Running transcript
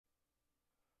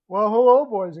Well, hello,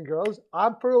 boys and girls.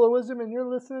 I'm Pearl of Wisdom, and you're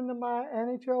listening to my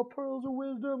NHL Pearls of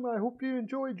Wisdom. I hope you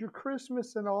enjoyed your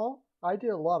Christmas and all. I did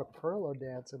a lot of Perlo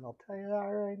dancing, I'll tell you that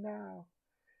right now.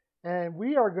 And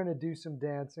we are going to do some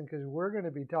dancing because we're going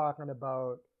to be talking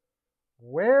about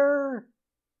where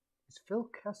is Phil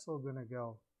Kessel going to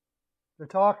go? The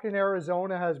talk in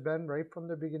Arizona has been right from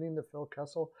the beginning that Phil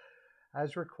Kessel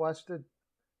has requested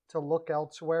to look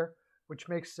elsewhere, which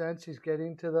makes sense. He's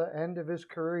getting to the end of his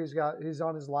career. He's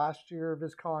on his last year of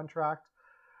his contract.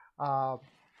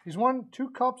 He's won 2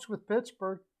 cups with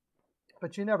Pittsburgh,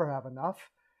 but you never have enough.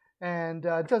 And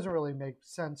it doesn't really make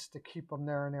sense to keep him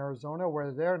there in Arizona,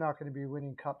 where they're not going to be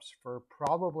winning cups for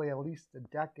probably at least a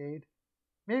decade.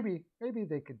 Maybe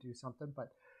they could do something, but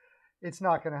it's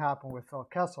not going to happen with Phil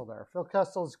Kessel there. Phil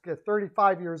Kessel's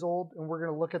 35 years old, and we're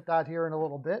going to look at that here in a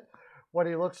little bit. What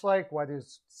he looks like, what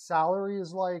his salary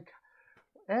is like,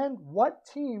 and what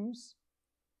teams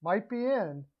might be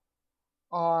in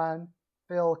on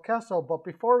Phil Kessel. But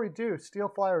before we do,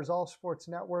 Steel Flyers All Sports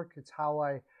Network, it's how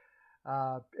I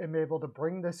am able to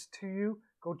bring this to you.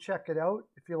 Go check it out.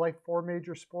 If you like 4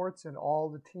 major sports and all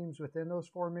the teams within those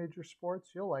 4 major sports,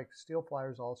 you'll like Steel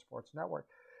Flyers All Sports Network.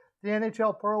 The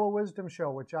NHL Pearl of Wisdom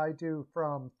show, which I do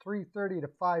from 3:30 to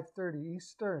 5:30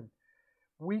 Eastern,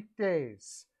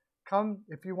 weekdays. Come,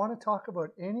 if you want to talk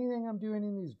about anything I'm doing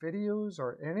in these videos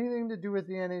or anything to do with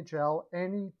the NHL,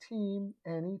 any team,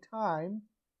 anytime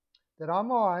that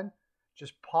I'm on,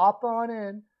 just pop on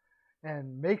in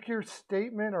and make your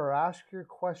statement or ask your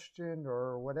question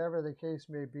or whatever the case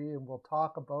may be, and we'll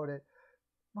talk about it.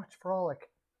 Much Frolic.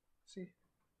 See,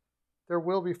 there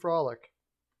will be Frolic.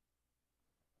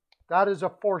 That is a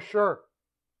for sure.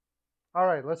 All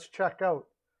right, let's check out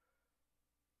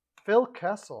Phil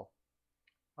Kessel.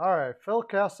 All right, Phil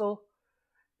Kessel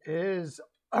is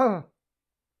from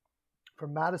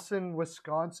Madison,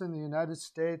 Wisconsin, the United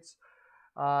States.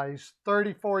 He's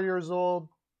 34 years old,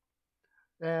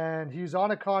 and he's on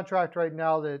a contract right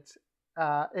now that's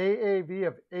AAV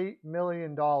of $8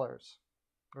 million.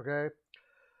 Okay.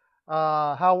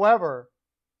 However,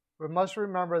 we must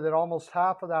remember that almost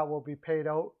half of that will be paid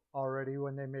out already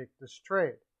when they make this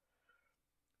trade.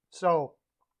 So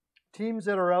teams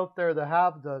that are out there that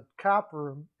have the cap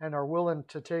room and are willing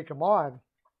to take him on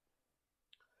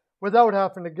without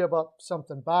having to give up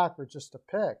something back or just a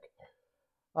pick,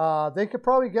 they could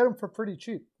probably get him for pretty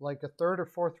cheap, like a 3rd or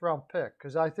 4th round pick,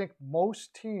 because I think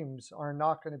most teams are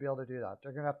not going to be able to do that.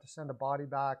 They're going to have to send a body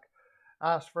back,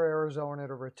 ask for Arizona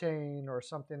to retain or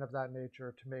something of that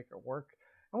nature to make it work.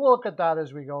 And we'll look at that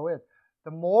as we go in.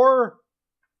 The more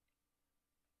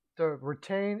to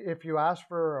retain, if you ask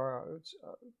for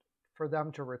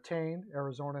them to retain,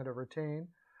 Arizona to retain,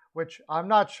 which I'm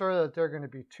not sure that they're going to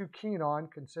be too keen on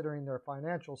considering their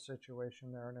financial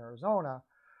situation there in Arizona,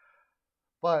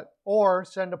 or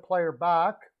send a player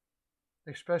back,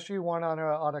 especially one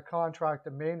on a contract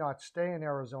that may not stay in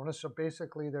Arizona. So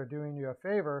basically they're doing you a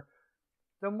favor.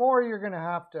 The more you're going to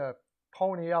have to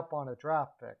pony up on a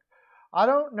draft pick. I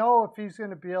don't know if he's going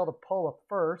to be able to pull a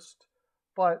first,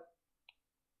 but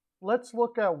let's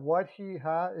look at what he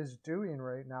is doing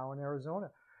right now in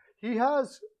Arizona. He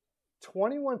has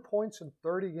 21 points in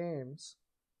 30 games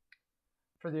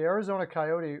for the Arizona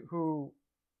Coyote, who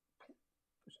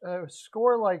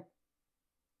score like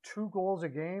 2 goals a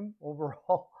game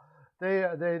overall.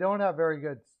 They don't have very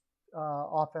good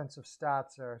offensive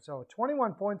stats there. So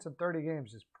 21 points in 30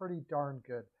 games is pretty darn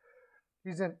good.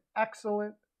 He's an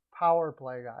excellent power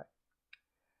play guy.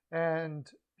 And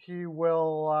he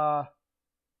will...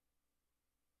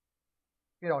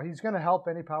 he's going to help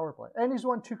any power play. And he's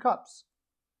won 2 cups.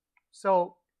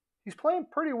 So he's playing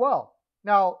pretty well.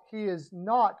 Now, he is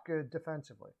not good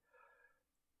defensively.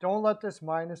 Don't let this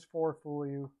 -4 fool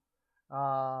you.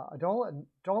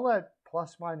 Don't let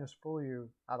 ± fool you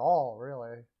at all,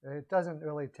 really. It doesn't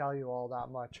really tell you all that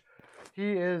much.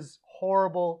 He is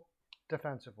horrible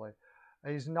defensively.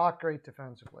 He's not great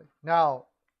defensively. Now,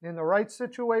 in the right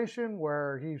situation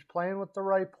where he's playing with the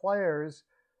right players,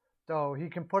 though, he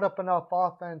can put up enough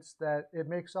offense that it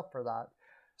makes up for that.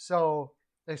 So,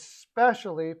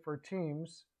 especially for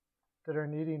teams that are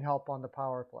needing help on the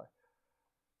power play.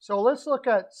 So let's look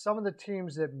at some of the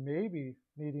teams that may be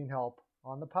needing help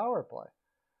on the power play.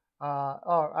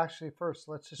 Actually, first,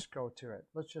 let's just go to it.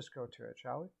 Let's just go to it,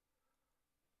 shall we?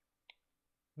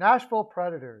 Nashville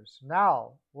Predators.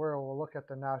 Now, we'll look at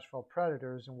the Nashville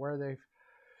Predators and where they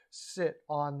sit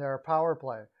on their power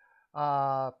play.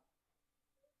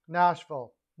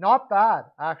 Nashville, not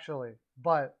bad, actually,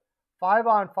 but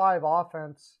 5-on-5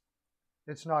 offense,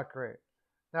 it's not great.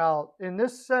 Now, in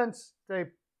this sense,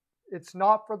 it's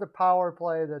not for the power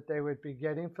play that they would be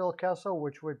getting Phil Kessel,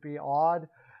 which would be odd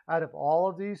out of all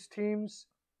of these teams.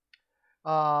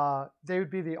 They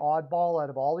would be the oddball out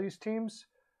of all these teams.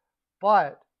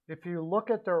 But if you look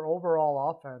at their overall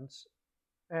offense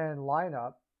and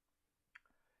lineup,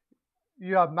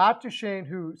 you have Matt Duchene,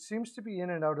 who seems to be in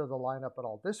and out of the lineup at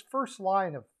all. This first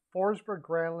line of Forsberg,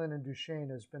 Granlund, and Duchene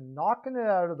has been knocking it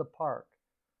out of the park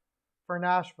for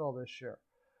Nashville this year.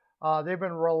 They've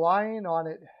been relying on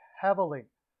it heavily.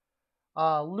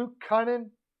 Luke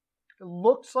Cunnin, it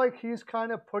looks like he's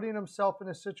kind of putting himself in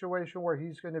a situation where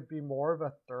he's going to be more of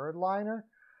a third liner.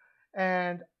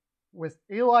 And with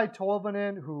Eli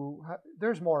Tolvanen,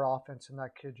 there's more offense in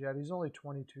that kid yet. He's only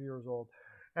 22 years old.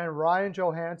 And Ryan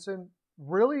Johansson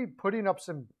really putting up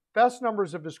some best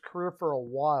numbers of his career for a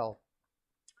while.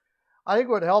 I think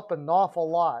it would help an awful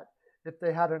lot if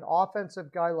they had an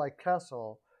offensive guy like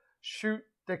Kessel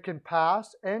that can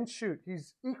pass and shoot.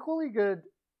 He's equally good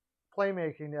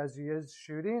playmaking as he is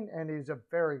shooting, and he's a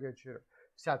very good shooter.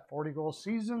 He's had 40-goal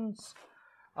seasons.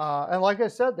 And like I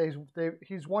said,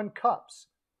 he's won cups.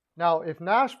 Now, if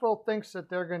Nashville thinks that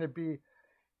they're going to be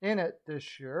in it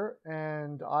this year,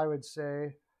 and I would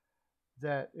say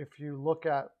that if you look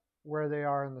at where they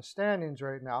are in the standings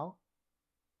right now,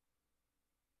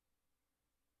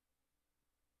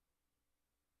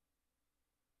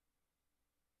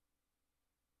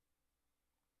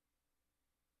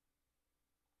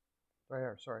 right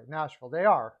here, sorry, Nashville. They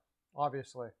are,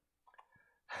 obviously.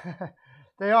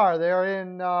 They are. They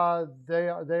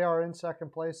are in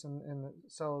second place, and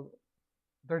so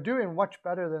they're doing much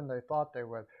better than they thought they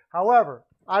would. However,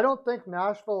 I don't think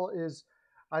Nashville is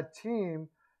a team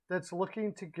that's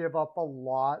looking to give up a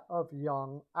lot of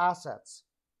young assets.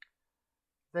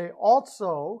 They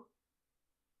also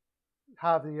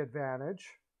have the advantage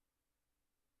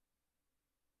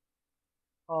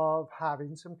of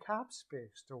having some cap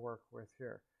space to work with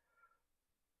here.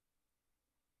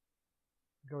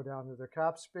 Go down to their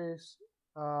cap space.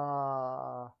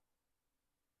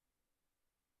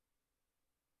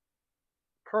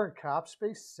 Current cap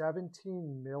space,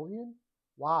 $17 million.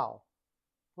 Wow,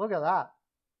 look at that.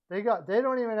 They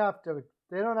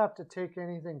don't have to take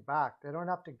anything back. They don't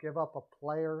have to give up a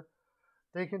player.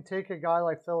 They can take a guy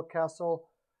like Phil Kessel,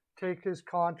 take his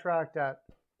contract at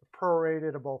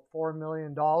prorated about $4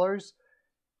 million,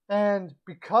 and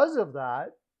because of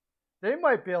that, they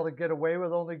might be able to get away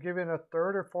with only giving a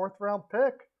third or fourth round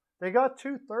pick. They got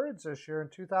 2/3 this year in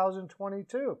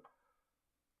 2022.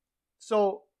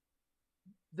 So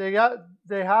they have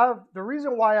the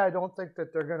reason why I don't think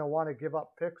that they're going to want to give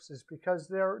up picks is because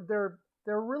they're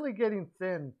really getting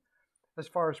thin as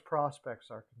far as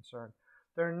prospects are concerned.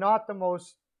 They're not the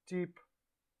most deep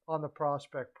on the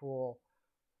prospect pool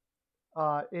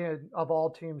of all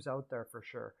teams out there for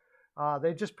sure.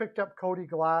 They just picked up Cody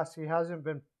Glass. He hasn't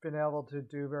been able to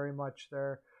do very much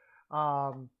there.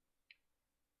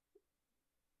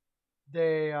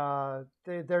 They're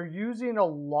using a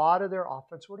lot of their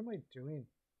offense. What am I doing?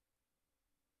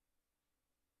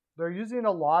 They're using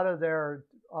a lot of their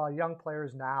young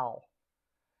players now.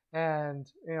 And,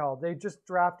 they just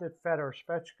drafted Fedor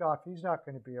Svechkov. He's not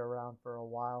going to be around for a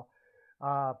while.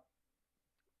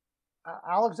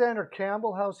 Alexander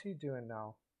Campbell, how's he doing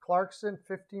now? Clarkson,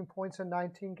 15 points in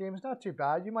 19 games. Not too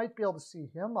bad. You might be able to see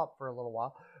him up for a little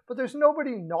while. But there's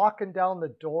nobody knocking down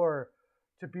the door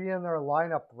to be in their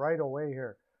lineup right away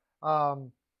here.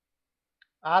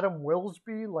 Adam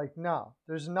Wilsby, no,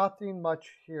 there's nothing much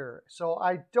here. So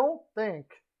I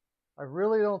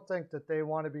really don't think that they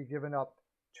want to be giving up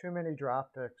too many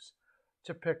draft picks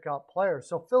to pick up players.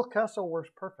 So Phil Kessel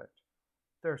works perfect.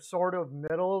 They're sort of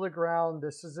middle of the ground.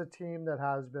 This is a team that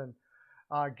has been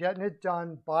getting it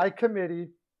done by committee,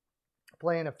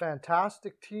 playing a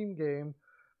fantastic team game,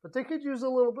 but they could use a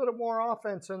little bit of more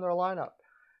offense in their lineup.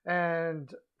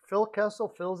 And Phil Kessel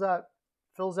fills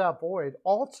that void.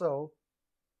 Also,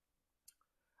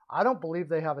 I don't believe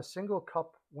they have a single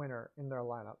cup winner in their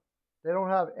lineup. They don't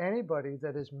have anybody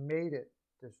that has made it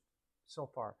so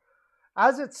far.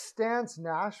 As it stands,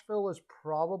 Nashville is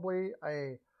probably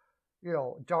a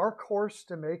dark horse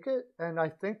to make it, and I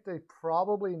think they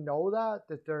probably know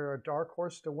that they're a dark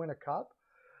horse to win a cup.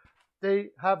 They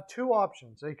have two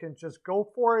options. They can just go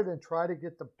for it and try to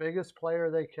get the biggest player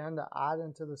they can to add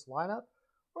into this lineup,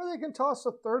 or they can toss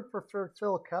a third for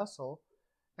Phil Kessel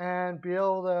and be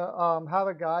able to have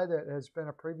a guy that has been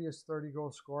a previous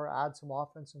 30-goal scorer, add some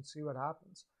offense, and see what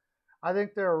happens. I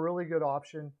think they're a really good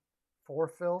option for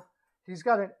Phil. He's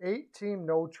got an 8-team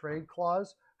no-trade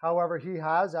clause. However, he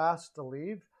has asked to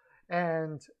leave,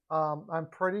 and I'm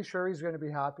pretty sure he's going to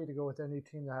be happy to go with any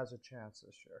team that has a chance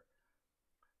this year.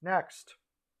 Next,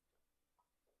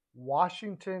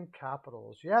 Washington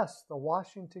Capitals. Yes, the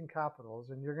Washington Capitals.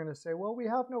 And you're going to say, well, we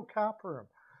have no cap room.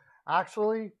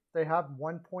 Actually, they have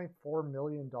 $1.4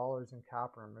 million in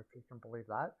cap room, if you can believe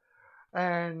that.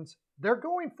 And they're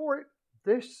going for it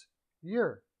this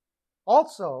year.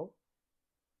 Also,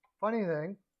 funny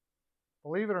thing,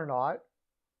 believe it or not,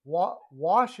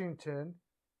 Washington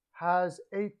has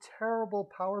a terrible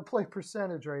power play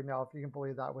percentage right now, if you can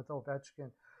believe that, with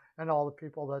Ovechkin and all the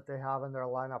people that they have in their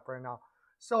lineup right now.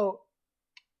 So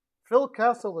Phil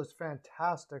Kessel is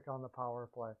fantastic on the power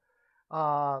play.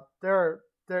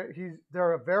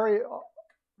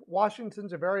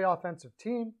 Washington's a very offensive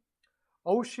team.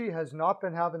 Oshie has not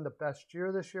been having the best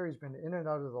year this year. He's been in and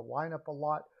out of the lineup a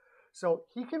lot. So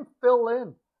he can fill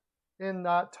in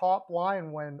that top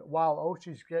line while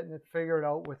Oshie's getting it figured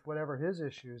out with whatever his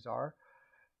issues are.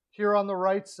 Here on the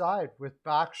right side with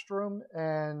Backstrom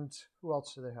and who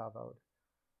else do they have out?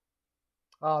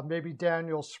 Maybe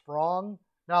Daniel Sprong.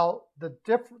 Now, the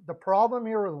problem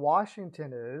here with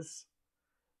Washington is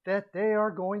that they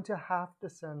are going to have to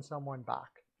send someone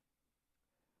back.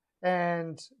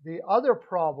 And the other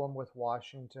problem with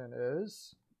Washington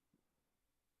is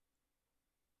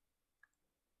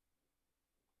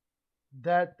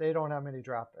that they don't have many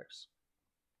draft picks.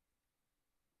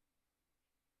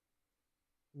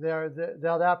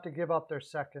 They'll have to give up their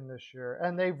second this year.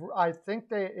 And I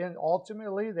think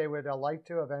ultimately they would like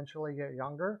to eventually get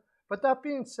younger. But that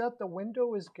being said, the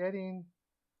window is getting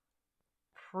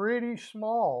pretty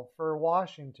small for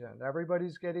Washington.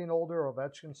 Everybody's getting older.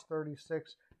 Ovechkin's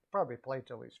 36. Probably played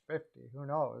till he's 50. Who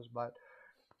knows? But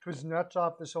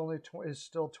Kuznetsov is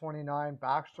still 29.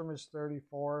 Backstrom is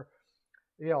 34.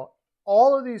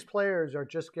 All of these players are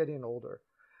just getting older.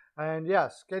 And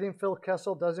yes, getting Phil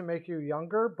Kessel doesn't make you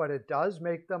younger, but it does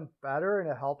make them better, and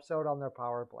it helps out on their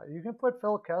power play. You can put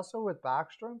Phil Kessel with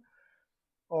Backstrom,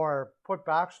 or put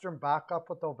Backstrom back up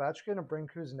with Ovechkin and bring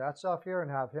Kuznetsov here and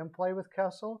have him play with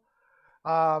Kessel.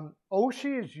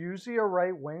 Oshie is usually a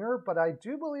right winger, but I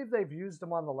do believe they've used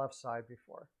him on the left side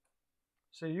before.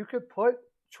 So you could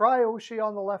try Oshie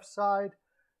on the left side,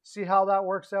 see how that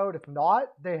works out. If not,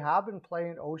 they have been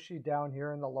playing Oshie down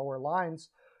here in the lower lines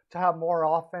to have more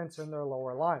offense in their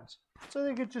lower lines. So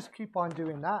they could just keep on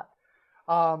doing that.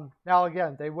 Now,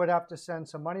 again, they would have to send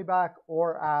some money back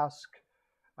or ask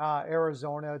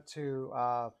Arizona to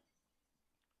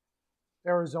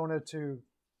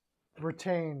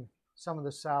retain some of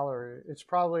the salary. It's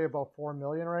probably about $4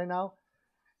 million right now.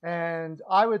 And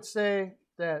I would say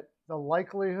that the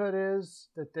likelihood is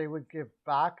that they would give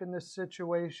back in this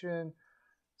situation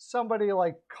somebody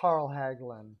like Carl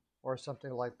Hagelin or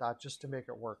something like that, just to make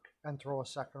it work and throw a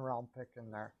second round pick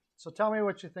in there. So tell me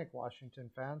what you think,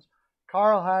 Washington fans.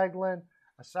 Carl Hagelin,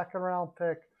 a second round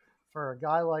pick for a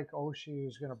guy like Oshie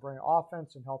who's going to bring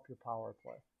offense and help your power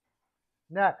play.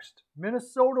 Next,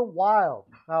 Minnesota Wild.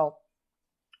 Now,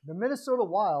 the Minnesota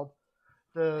Wild,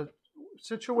 the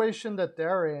situation that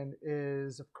they're in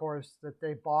is, of course, that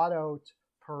they bought out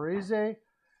Parise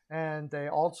and they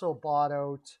also bought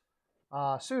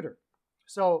out Suter.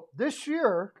 So this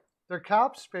year, their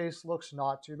cap space looks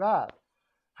not too bad.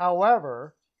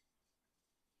 However,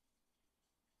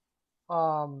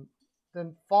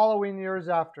 then following years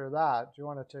after that, do you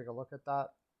want to take a look at that?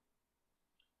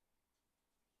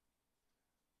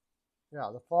 Yeah,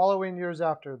 the following years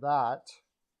after that,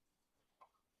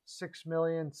 6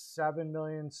 million, 7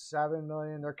 million, 7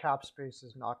 million, their cap space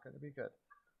is not going to be good.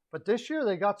 But this year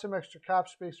they got some extra cap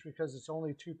space because it's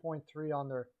only 2.3 on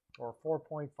their, or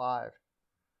 4.5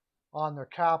 on their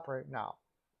cap right now.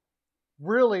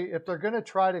 Really, if they're going to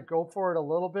try to go for it a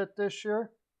little bit this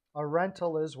year, a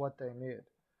rental is what they need.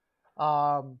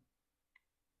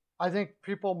 I think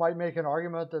people might make an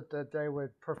argument that they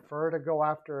would prefer to go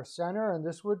after a center, and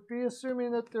this would be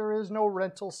assuming that there is no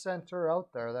rental center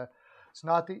out there. That it's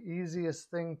not the easiest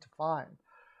thing to find,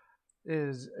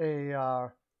 is a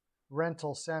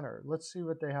rental center. Let's see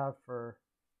what they have for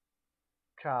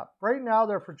cap. Right now,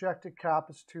 their projected cap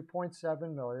is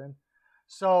 $2.7 million.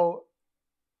 So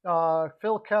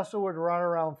Phil Kessel would run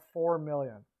around $4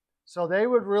 million. So they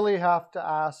would really have to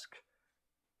ask.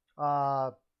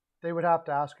 They would have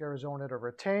to ask Arizona to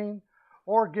retain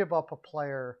or give up a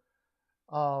player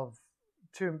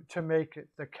to make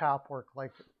the cap work,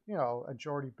 like, you know, a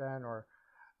Jordy Ben or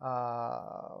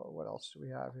what else do we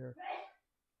have here?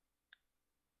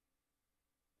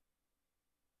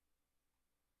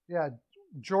 Yeah,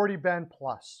 Jordy Ben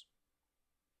plus.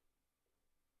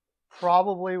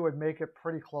 Probably would make it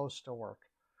pretty close to work.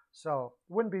 So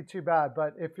wouldn't be too bad.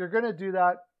 But if you're going to do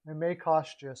that, it may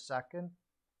cost you a second.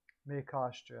 May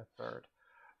cost you a third.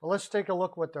 But let's take a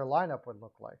look what their lineup would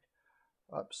look like.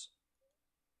 Oops.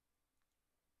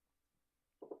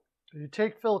 You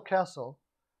take Phil Kessel.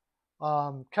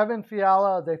 Kevin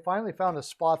Fiala, they finally found a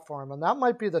spot for him, and that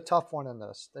might be the tough one in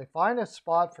this. They find a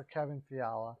spot for Kevin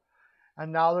Fiala,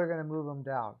 and now they're going to move him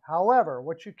down. However,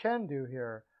 what you can do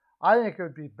here, I think it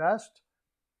would be best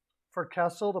for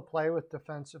Kessel to play with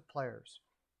defensive players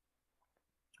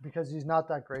because he's not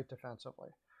that great defensively.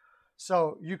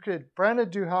 So you could, Brandon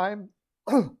Duheim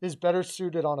is better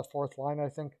suited on a fourth line, I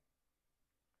think.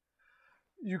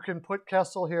 You can put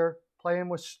Kessel here, play him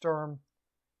with Sturm,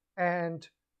 and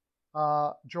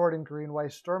Jordan Greenway.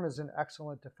 Sturm is an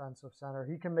excellent defensive center.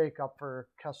 He can make up for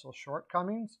Kessel's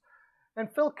shortcomings.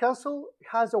 And Phil Kessel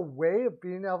has a way of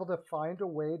being able to find a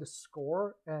way to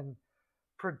score and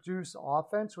produce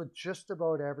offense with just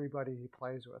about everybody he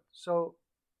plays with. So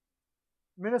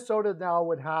Minnesota now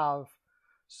would have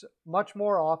much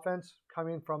more offense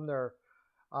coming from their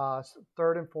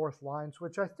third and fourth lines,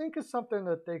 which I think is something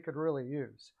that they could really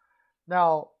use.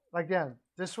 Now, again,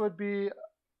 this would be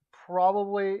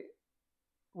probably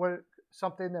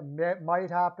something that might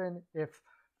happen if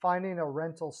finding a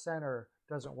rental center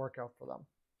doesn't work out for them.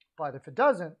 But if it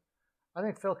doesn't, I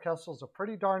think Phil Kessel's a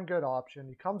pretty darn good option.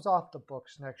 He comes off the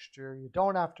books next year. You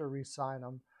don't have to re-sign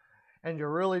him, and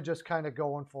you're really just kind of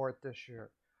going for it this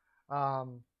year.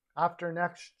 After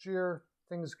next year,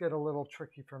 things get a little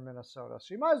tricky for Minnesota.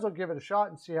 So you might as well give it a shot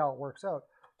and see how it works out.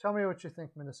 Tell me what you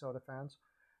think, Minnesota fans.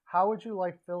 How would you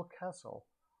like Phil Kessel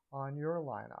on your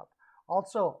lineup?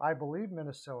 Also, I believe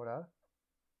Minnesota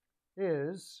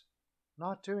is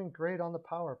not doing great on the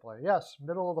power play. Yes,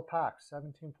 middle of the pack,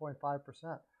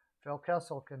 17.5%. Phil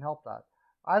Kessel can help that.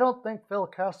 I don't think Phil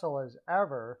Kessel has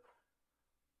ever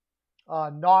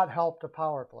not helped a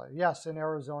power play. Yes, in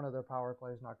Arizona, their power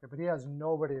play is not good, but he has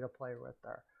nobody to play with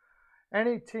there.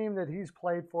 Any team that he's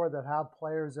played for that have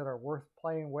players that are worth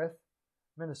playing with,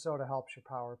 Minnesota helps your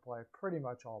power play pretty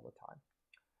much all the time.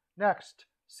 Next,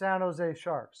 San Jose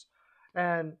Sharks.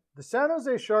 And the San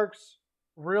Jose Sharks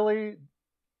really,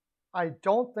 I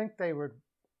don't think they would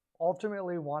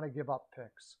ultimately want to give up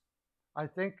picks. I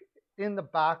think in the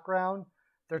background,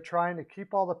 they're trying to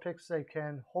keep all the picks they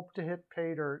can, hope to hit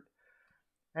pay dirt,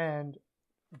 and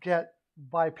get,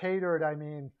 by pay dirt, I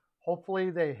mean,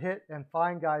 hopefully they hit and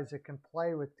find guys that can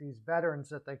play with these veterans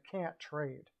that they can't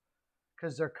trade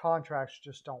because their contracts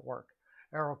just don't work.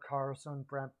 Errol Carlson,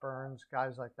 Brent Burns,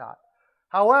 guys like that.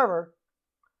 However,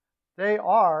 they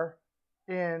are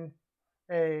in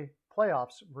a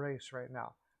playoffs race right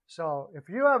now. So if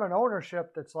you have an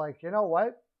ownership that's like, you know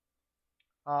what?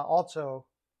 Also,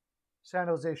 San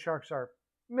Jose Sharks are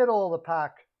middle of the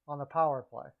pack on the power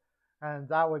play. And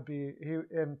that would be,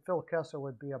 and Phil Kessel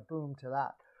would be a boom to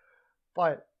that.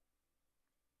 But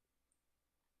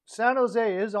San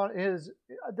Jose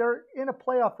they're in a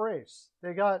playoff race.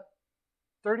 They got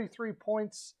 33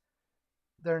 points.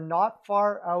 They're not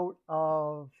far out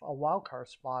of a wild card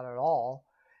spot at all.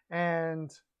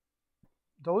 And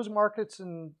those markets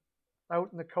out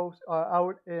in the coast,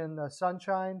 out in the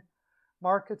sunshine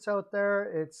markets out there,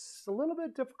 it's a little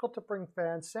bit difficult to bring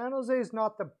fans. San Jose is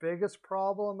not the biggest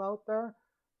problem out there,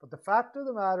 but the fact of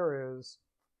the matter is,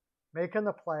 making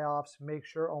the playoffs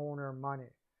makes your owner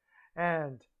money.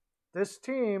 And this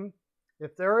team,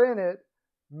 if they're in it,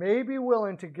 may be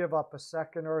willing to give up a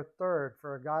second or a third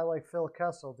for a guy like Phil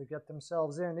Kessel to get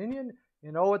themselves in. And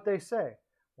you know what they say.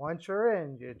 Once you're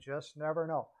in, you just never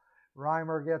know.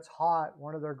 Reimer gets hot.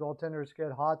 One of their goaltenders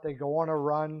get hot. They go on a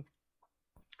run.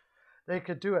 They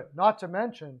could do it. Not to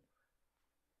mention,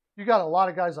 you got a lot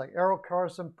of guys like Errol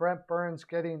Carlson, Brent Burns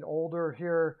getting older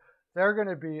here. They're going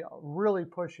to be really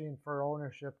pushing for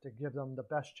ownership to give them the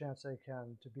best chance they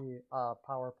can to be a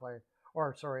power play,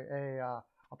 or sorry, a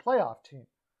playoff team.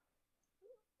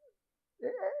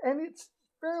 And it's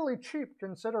fairly cheap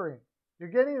considering you're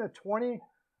getting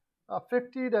a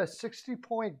 50 to 60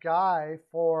 point guy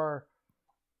for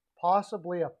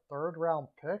possibly a third round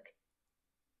pick.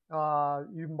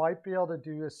 You might be able to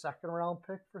do a second round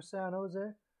pick for San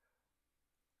Jose.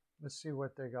 Let's see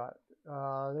what they got.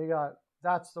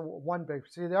 That's the one big.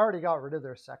 See, they already got rid of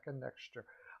their second next year.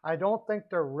 I don't think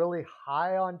they're really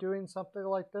high on doing something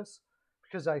like this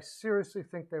because I seriously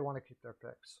think they want to keep their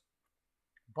picks.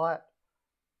 But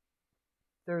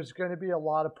there's going to be a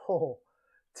lot of pull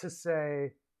to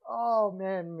say, oh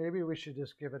man, maybe we should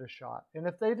just give it a shot. And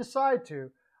if they decide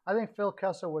to, I think Phil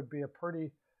Kessel would be a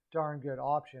pretty darn good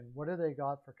option. What do they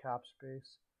got for cap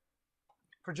space?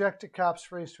 Projected cap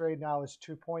space right now is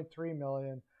 $2.3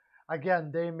 million.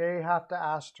 Again, they may have to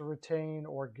ask to retain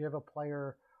or give a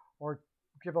player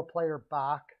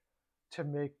back to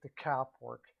make the cap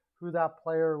work. Who that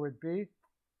player would be?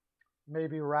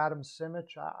 Maybe Radim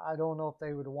Simic. I don't know if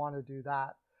they would want to do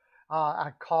that.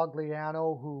 At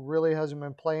Cogliano, who really hasn't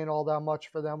been playing all that much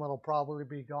for them, it'll probably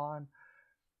be gone.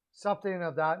 Something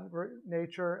of that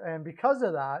nature. And because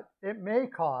of that, it may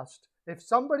cost, if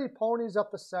somebody ponies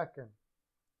up a second,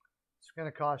 it's going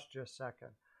to cost you a second,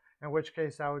 in which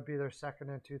case that would be their second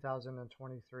in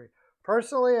 2023.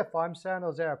 Personally, if I'm San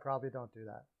Jose, I probably don't do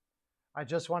that. I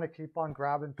just want to keep on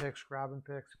grabbing picks,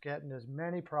 getting as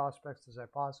many prospects as I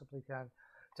possibly can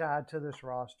to add to this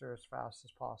roster as fast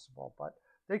as possible. But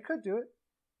they could do it.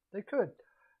 They could.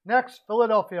 Next,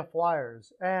 Philadelphia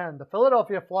Flyers. And the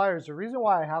Philadelphia Flyers, the reason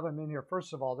why I have them in here,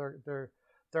 first of all,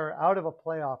 they're out of a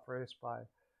playoff race by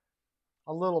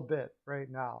a little bit right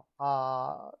now.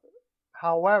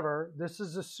 However, this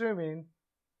is assuming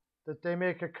that they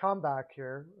make a comeback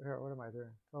here. What am I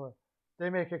doing? They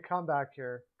make a comeback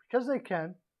here because they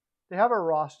can. They have a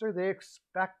roster. They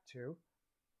expect to.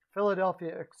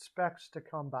 Philadelphia expects to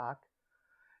come back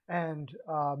and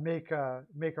make a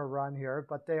run here,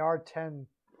 but they are 10.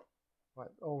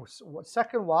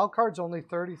 Second wild card's only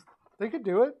 30. They could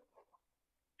do it.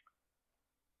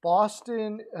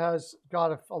 Boston has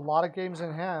got a lot of games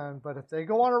in hand, but if they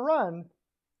go on a run,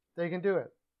 they can do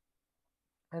it.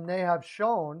 And they have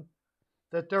shown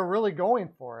that they're really going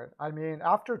for it. I mean,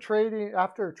 after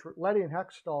letting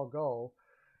Hextall go,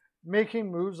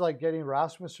 making moves like getting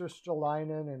Rasmus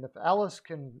Ristolainen, and if Ellis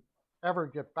can ever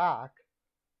get back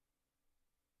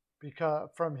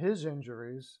from his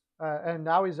injuries, and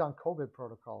now he's on COVID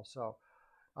protocol, so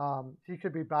he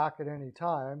could be back at any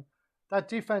time.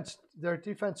 Their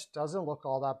defense doesn't look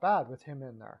all that bad with him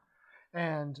in there.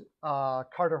 And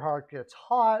Carter Hart gets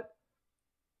hot.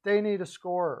 They need a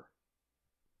scorer.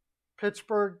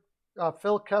 Pittsburgh,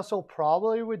 Phil Kessel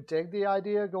probably would dig the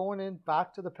idea going in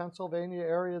back to the Pennsylvania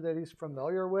area that he's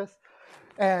familiar with.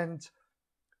 And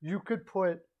you could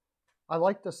put, I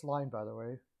like this line, by the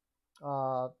way,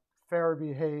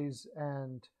 Farabee, Hayes,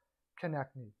 and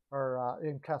Konechny, or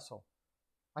in Kessel.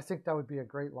 I think that would be a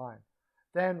great line.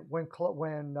 Then when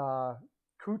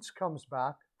Coots comes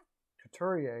back,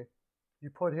 Couturier, you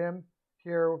put him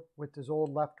here with his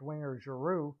old left winger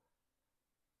Giroux,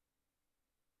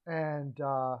 and did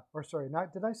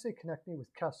I say Konechny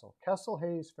with Kessel? Kessel,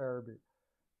 Hayes, Farabee,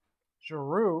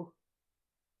 Giroux,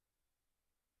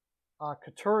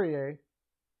 Couturier,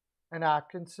 and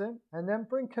Atkinson, and then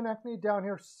bring Konechny down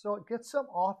here so get some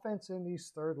offense in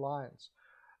these third lines.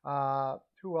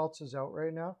 Who else is out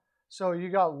right now? So you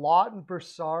got Lawton,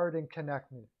 Broussard, and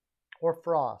Konechny, or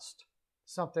Frost,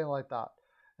 something like that.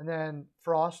 And then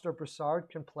Frost or Broussard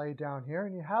can play down here,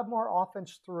 and you have more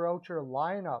offense throughout your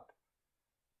lineup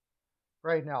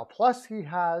right now. Plus, he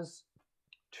has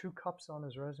 2 cups on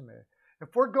his resume.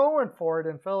 If we're going for it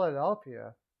in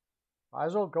Philadelphia, might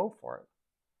as well go for it.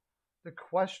 The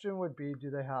question would be, do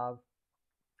they have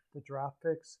the draft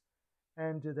picks,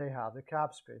 and do they have the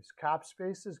cap space? Cap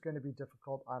space is going to be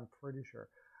difficult, I'm pretty sure.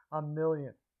 $1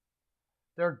 million.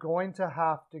 They're going to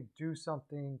have to do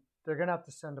something. They're going to have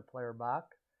to send a player back,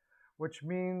 which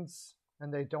means,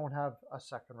 and they don't have a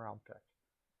second round pick.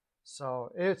 So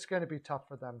it's going to be tough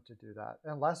for them to do that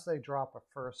unless they drop a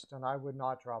first, and I would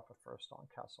not drop a first on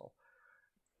Kessel.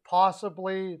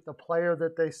 Possibly the player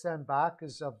that they send back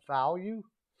is of value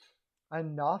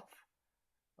enough.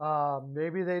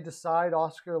 Maybe they decide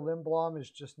Oscar Lindblom is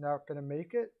just not going to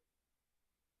make it,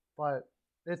 but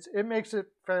it makes it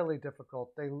fairly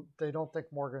difficult. They don't think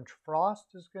Morgan Frost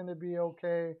is going to be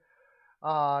okay.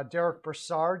 Derek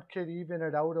Brassard could even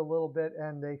it out a little bit,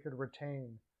 and they could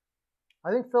retain. I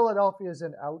think Philadelphia is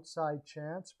an outside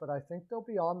chance, but I think they'll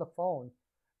be on the phone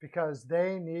because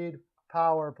they need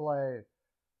power play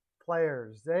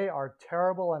players. They are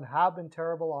terrible and have been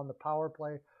terrible on the power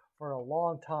play for a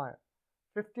long time.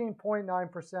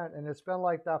 15.9%, and it's been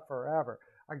like that forever.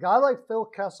 A guy like Phil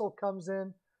Kessel comes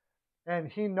in, and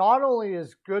he not only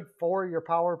is good for your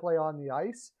power play on the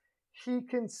ice, he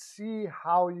can see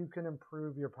how you can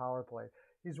improve your power play.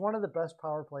 He's one of the best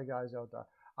power play guys out there.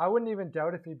 I wouldn't even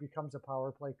doubt if he becomes a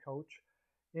power play coach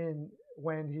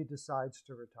when he decides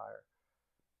to retire.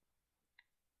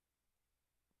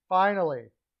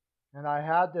 Finally, and I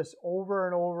had this over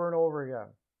and over and over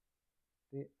again,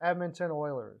 the Edmonton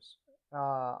Oilers.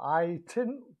 I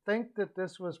didn't think that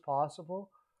this was possible,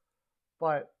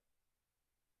 but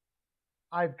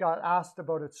I've got asked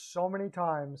about it so many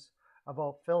times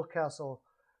about Phil Kessel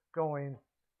going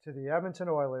to the Edmonton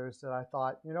Oilers that I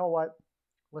thought, you know what?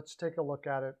 Let's take a look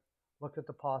at it. Look at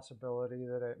the possibility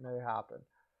that it may happen.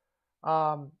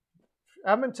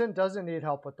 Edmonton doesn't need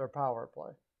help with their power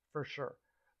play, for sure.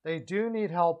 They do need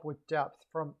help with depth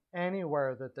from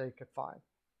anywhere that they could find.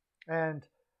 And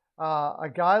a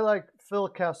guy like Phil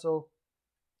Kessel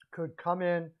could come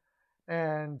in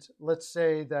And let's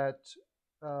say that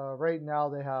right now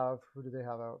they have, who do they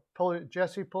have out?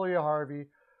 Jesse Puljujarvi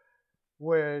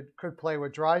could play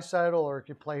with Draisaitl, or he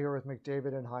could play here with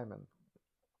McDavid and Hyman.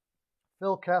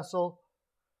 Phil Kessel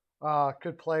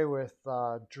could play with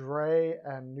Dre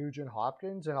and Nugent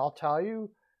Hopkins, and I'll tell you,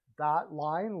 that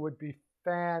line would be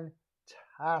fantastic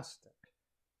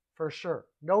for sure.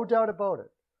 No doubt about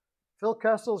it. Phil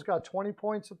Kessel's got 20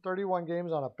 points in 31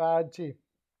 games on a bad team.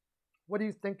 What do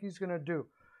you think he's going to do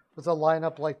with a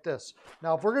lineup like this?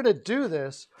 Now, if we're going to do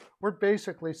this, we're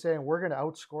basically saying we're going to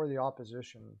outscore the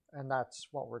opposition, and that's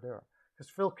what we're doing.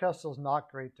 Because Phil Kessel's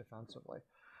not great defensively.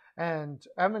 And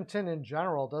Edmonton in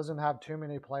general doesn't have too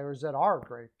many players that are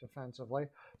great defensively,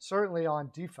 certainly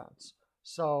on defense.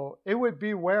 So it would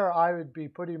be where I would be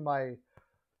putting my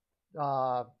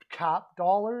cap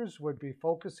dollars, would be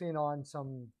focusing on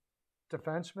some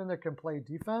defensemen that can play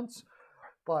defense.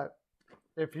 But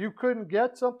if you couldn't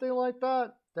get something like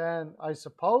that, then I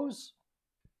suppose,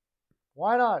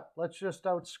 why not? Let's just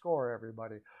outscore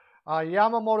everybody.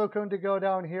 Yamamoto going to go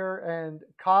down here, and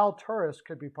Kyle Turris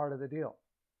could be part of the deal.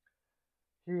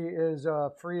 He is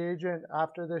a free agent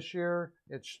after this year.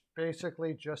 It's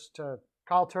basically just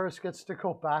Kyle Turris gets to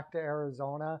go back to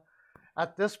Arizona.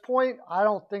 At this point, I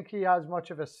don't think he has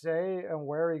much of a say in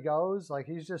where he goes. Like,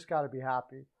 he's just got to be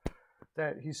happy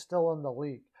that he's still in the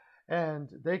league. And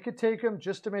they could take him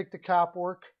just to make the cap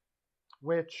work,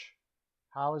 which,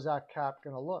 how is that cap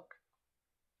going to look?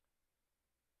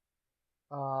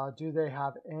 Do they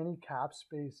have any cap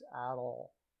space at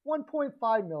all?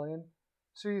 $1.5 million.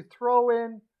 So you throw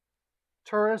in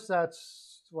Turris,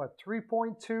 that's what,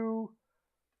 3.2.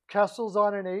 Kessel's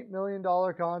on an $8 million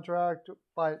contract,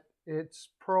 but it's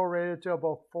prorated to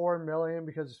about $4 million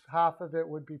because half of it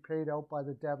would be paid out by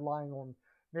the deadline, or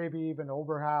maybe even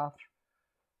over half.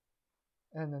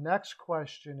 And the next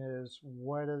question is,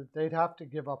 they'd have to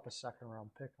give up a second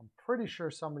round pick. I'm pretty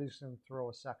sure somebody's going to throw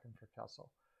a second for Kessel.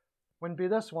 Wouldn't be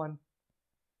this one.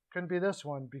 Couldn't be this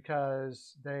one,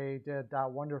 because they did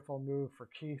that wonderful move for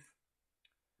Keith,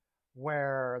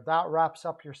 where that wraps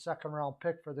up your second round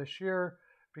pick for this year.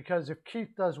 Because if Keith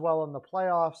does well in the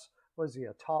playoffs, was he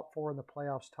a top 4 in the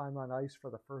playoffs time on ice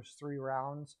for the first 3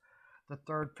 rounds? The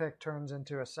third pick turns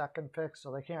into a second pick,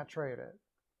 so they can't trade it.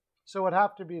 So it would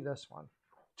have to be this one,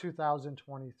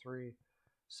 2023,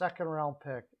 second round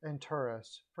pick in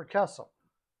Turris for Kessel.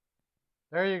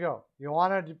 There you go. You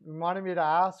wanted me to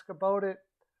ask about it?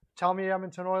 Tell me,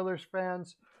 Edmonton Oilers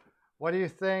fans, what do you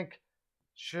think?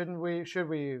 Should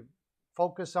we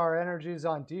focus our energies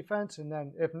on defense? And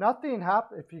then if nothing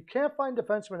happens, if you can't find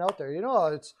defensemen out there,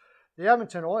 it's the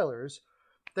Edmonton Oilers.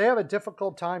 They have a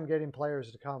difficult time getting players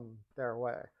to come their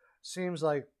way. Seems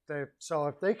like so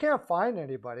if they can't find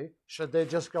anybody, should they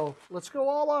just go, let's go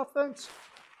all offense?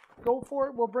 Go for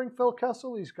it. We'll bring Phil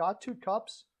Kessel. He's got 2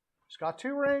 cups. He's got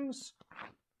 2 rings.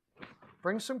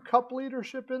 Bring some cup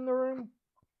leadership in the room.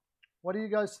 What do you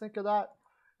guys think of that,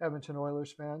 Edmonton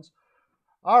Oilers fans?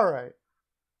 All right.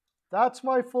 That's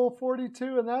my full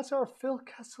 42, and that's our Phil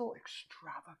Kessel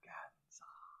extravaganza.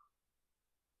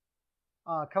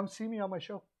 Come see me on my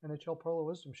show, NHL Pearl of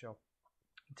Wisdom Show.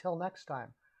 Until next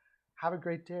time, have a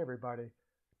great day, everybody.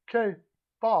 Okay,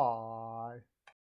 bye.